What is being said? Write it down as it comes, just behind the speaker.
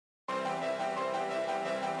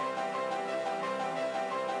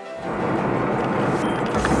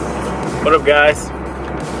What up, guys?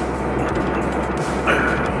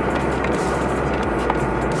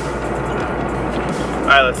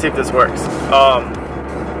 Alright, let's see if this works.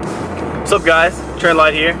 What's up, guys?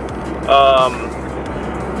 Trendlight here.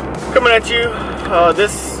 Coming at you.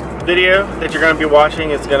 This video that you're gonna be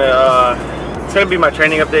watching is it's gonna be my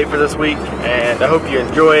training update for this week, and I hope you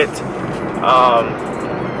enjoy it.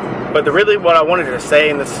 But really what I wanted to say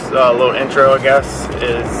in this little intro, I guess,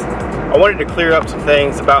 is I wanted to clear up some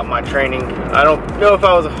things about my training. I don't know if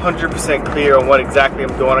I was 100% clear on what exactly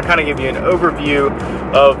I'm doing. I kind of give you an overview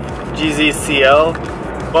of GZCL,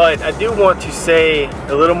 but I do want to say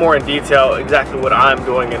a little more in detail exactly what I'm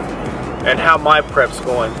doing and how my prep's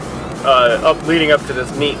going leading up to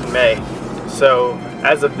this meet in May. So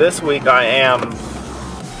as of this week, I am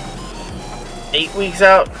 8 weeks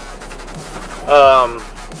out.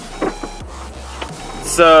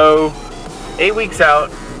 So 8 weeks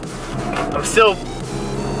out. I'm still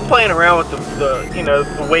playing around with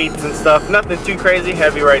the weights and stuff. Nothing too crazy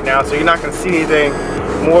heavy right now, so you're not going to see anything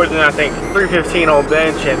more than, I think, 315 on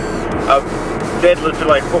bench, and I've deadlifted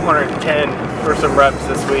like 410 for some reps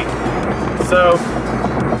this week. So,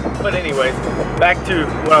 but anyways, back to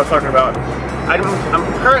what I was talking about. I'm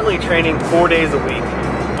currently training 4 days a week.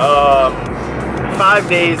 5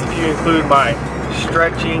 days if you include my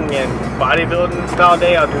stretching and bodybuilding style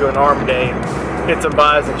day. I'll do an arm day, hit some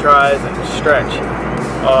bis and tris and stretch.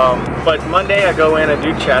 But Monday I go in and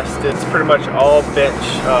do chest. It's pretty much all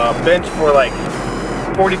bench for like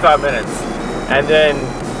 45 minutes, and then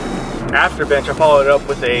after bench I follow it up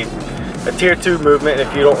with a tier 2 movement.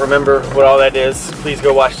 If you don't remember what all that is, please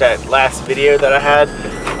go watch that last video that I had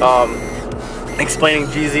explaining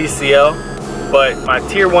GZCL. But my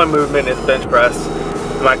tier 1 movement is bench press.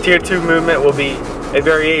 My tier 2 movement will be a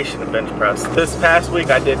variation of bench press. This past week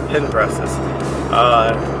I did pin presses.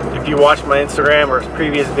 If you watch my Instagram or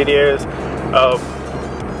previous videos,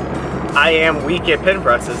 I am weak at pin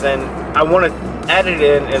presses, and I want to add it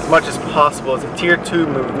in as much as possible as a tier 2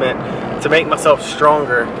 movement to make myself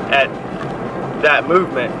stronger at that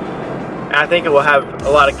movement. And I think it will have a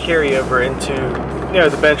lot of carryover into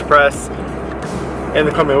the bench press in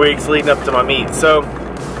the coming weeks leading up to my meet. So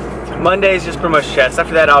Monday is just pretty much chest.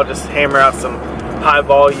 After that I'll just hammer out some high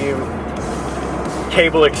volume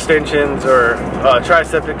cable extensions or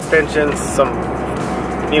tricep extensions, some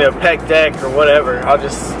pec deck or whatever. I'll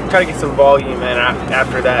just try to get some volume in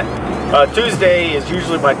after that. Tuesday is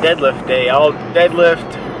usually my deadlift day. I'll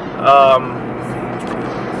deadlift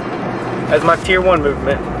as my tier 1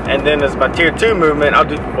 movement, and then as my tier 2 movement I'll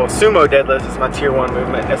do, well, sumo deadlift is my tier 1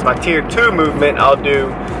 movement. As my tier 2 movement I'll do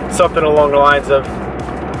something along the lines of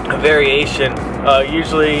a variation.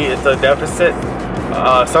 Usually it's a deficit.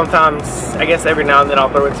 Sometimes, I guess every now and then I'll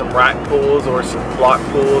throw in some rack pulls or some block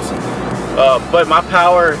pulls. But my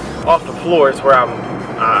power off the floor is where I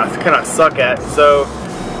kind of suck at. So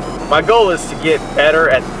my goal is to get better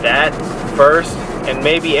at that first, and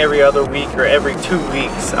maybe every other week or every 2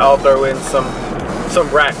 weeks I'll throw in some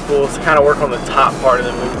rack pulls to kind of work on the top part of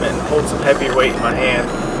the movement and hold some heavier weight in my hand.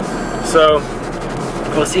 So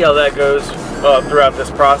we'll see how that goes throughout this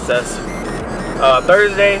process.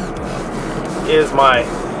 Thursday is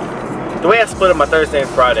the way I split up my Thursday and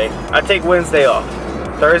Friday. I take Wednesday off.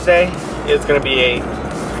 Thursday is going to be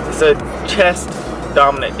it's a chest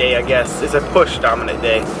dominant day, I guess. It's a push dominant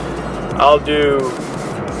day. I'll do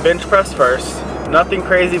bench press first. Nothing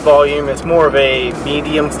crazy volume. It's more of a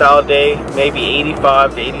medium style day, maybe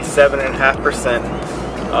 85 to 87.5%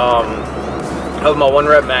 of my 1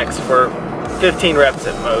 rep max for 15 reps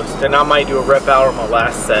at most, and I might do a rep out on my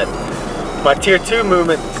last set. My tier 2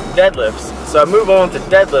 movement is deadlifts, so I move on to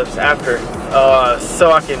deadlifts after,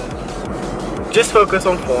 so I can just focus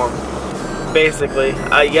on form. Basically,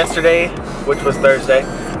 yesterday, which was Thursday,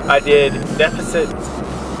 I did deficit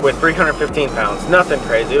with 315 pounds. Nothing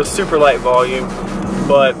crazy. It was super light volume,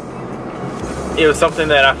 but it was something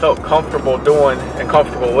that I felt comfortable doing and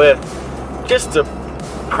comfortable with, just to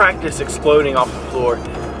practice exploding off the floor.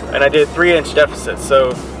 And I did 3-inch deficits,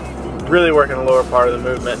 so really working the lower part of the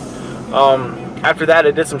movement. After that,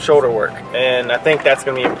 I did some shoulder work, and I think that's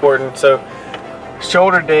going to be important. So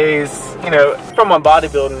shoulder days, from my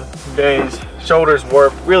bodybuilding days, shoulders were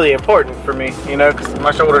really important for me, because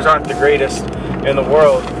my shoulders aren't the greatest in the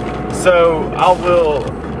world. So I will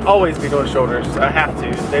always be doing shoulders. I have to.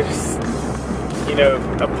 They're just,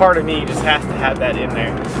 a part of me just has to have that in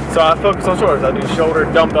there. So I focus on shoulders. I'll do shoulder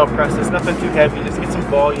dumbbell presses, nothing too heavy, just get some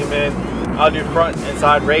volume in. I'll do front and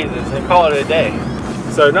side raises and call it a day.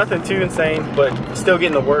 So nothing too insane, but still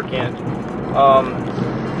getting the work in.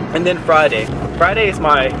 And then Friday. Friday is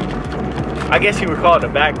my I guess you would call it a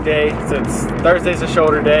back day, since Thursday's a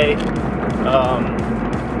shoulder day.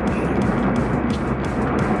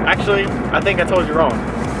 Actually, I think I told you wrong.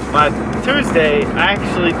 My Tuesday, I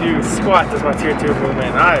actually do squats as my tier 2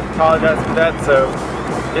 movement. I apologize for that, so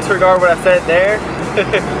disregard what I said there.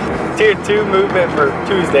 Tier 2 movement for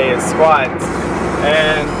Tuesday is squats,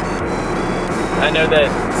 and I know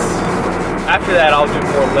that after that I'll do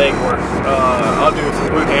more leg work. I'll do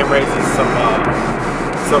some glute ham raises, some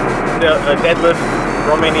deadlifts,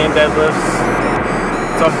 Romanian deadlifts,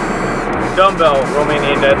 some dumbbell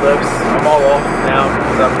Romanian deadlifts. I'm all off now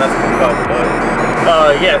because I'm messing them up,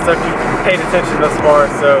 but yeah, so if you paid attention thus far,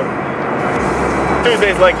 so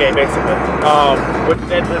Tuesday's leg day basically. With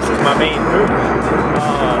deadlifts is my main movement.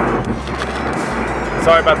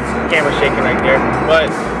 Sorry about the camera shaking right there, but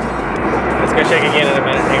it's gonna shake again in a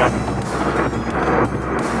minute. Hang on.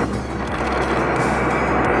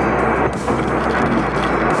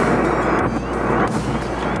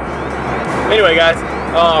 Anyway, guys,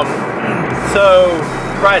 so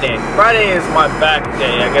Friday is my back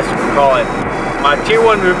day, I guess you could call it. My tier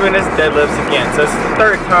 1 movement is deadlifts again, so it's the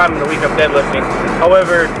 3rd time in the week I'm deadlifting.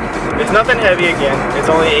 However, it's nothing heavy again. It's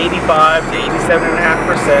only 85 to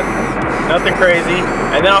 87.5%, nothing crazy.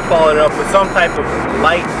 And then I'll follow it up with some type of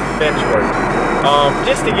light bench work,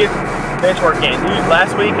 just to get bench work in.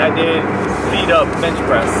 Last week I did feet up bench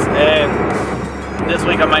press, and this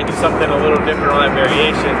week I might do something a little different on that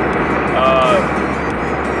variation.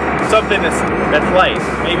 Something that's light,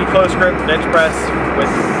 maybe close grip bench press with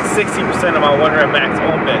 60% of my 1 rep max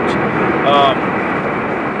on bench,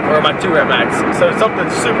 or my 2 rep max. So something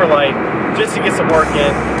super light, just to get some work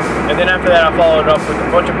in. And then after that, I followed up with a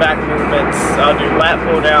bunch of back movements. I'll do lat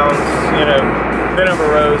pull downs, you know, bent over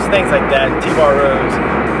rows, things like that, T-bar rows,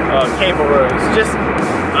 cable rows. Just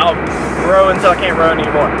I'll row until I can't row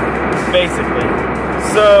anymore, basically.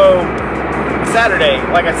 So Saturday,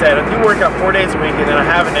 like I said, I do work out 4 days a week, and then I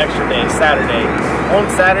have an extra day Saturday. On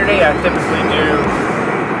Saturday, I typically do,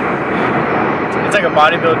 it's like a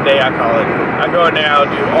bodybuilding day, I call it. I go in there, I'll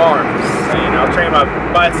do arms, and I'll train my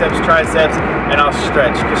biceps, triceps, and I'll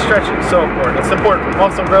stretch, because stretching is so important. It's important for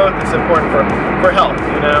muscle growth, it's important for health,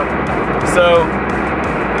 you know? So,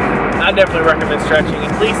 I definitely recommend stretching,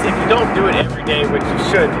 at least if you don't do it every day, which you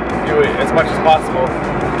should do it as much as possible.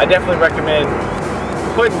 I definitely recommend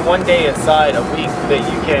putting 1 day aside a week that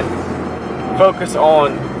you can focus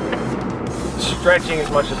on stretching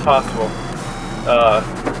as much as possible. A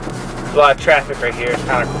lot of traffic right here. It's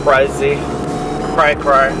kind of crazy. Cry.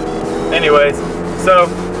 Anyways, so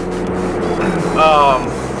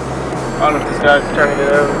I don't know if this guy's turning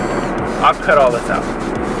it over. I'll cut all this out.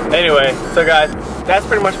 Anyway, so guys, that's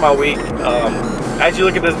pretty much my week. As you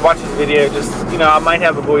look at this, watch this video, just, you know, I might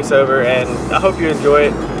have a voiceover, and I hope you enjoy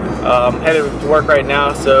it. Headed to work right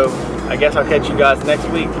now, so I guess I'll catch you guys next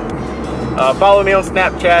week. Follow me on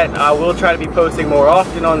Snapchat. I will try to be posting more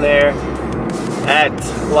often on there at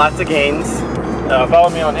lottsofgains. Follow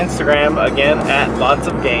me on Instagram, again, at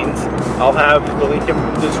lottsofgains. I'll have the link in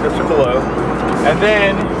the description below. And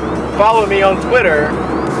then follow me on Twitter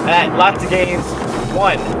at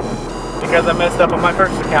lottsofgains1, because I messed up on my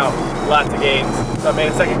first account, lottsofgains. So I made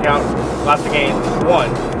a second account,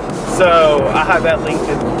 lottsofgains1. So I have that linked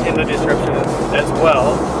in the description as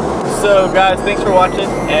well. So guys, thanks for watching,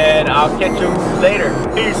 and I'll catch you later.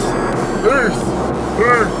 Peace. Peace.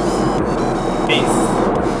 Peace. Peace.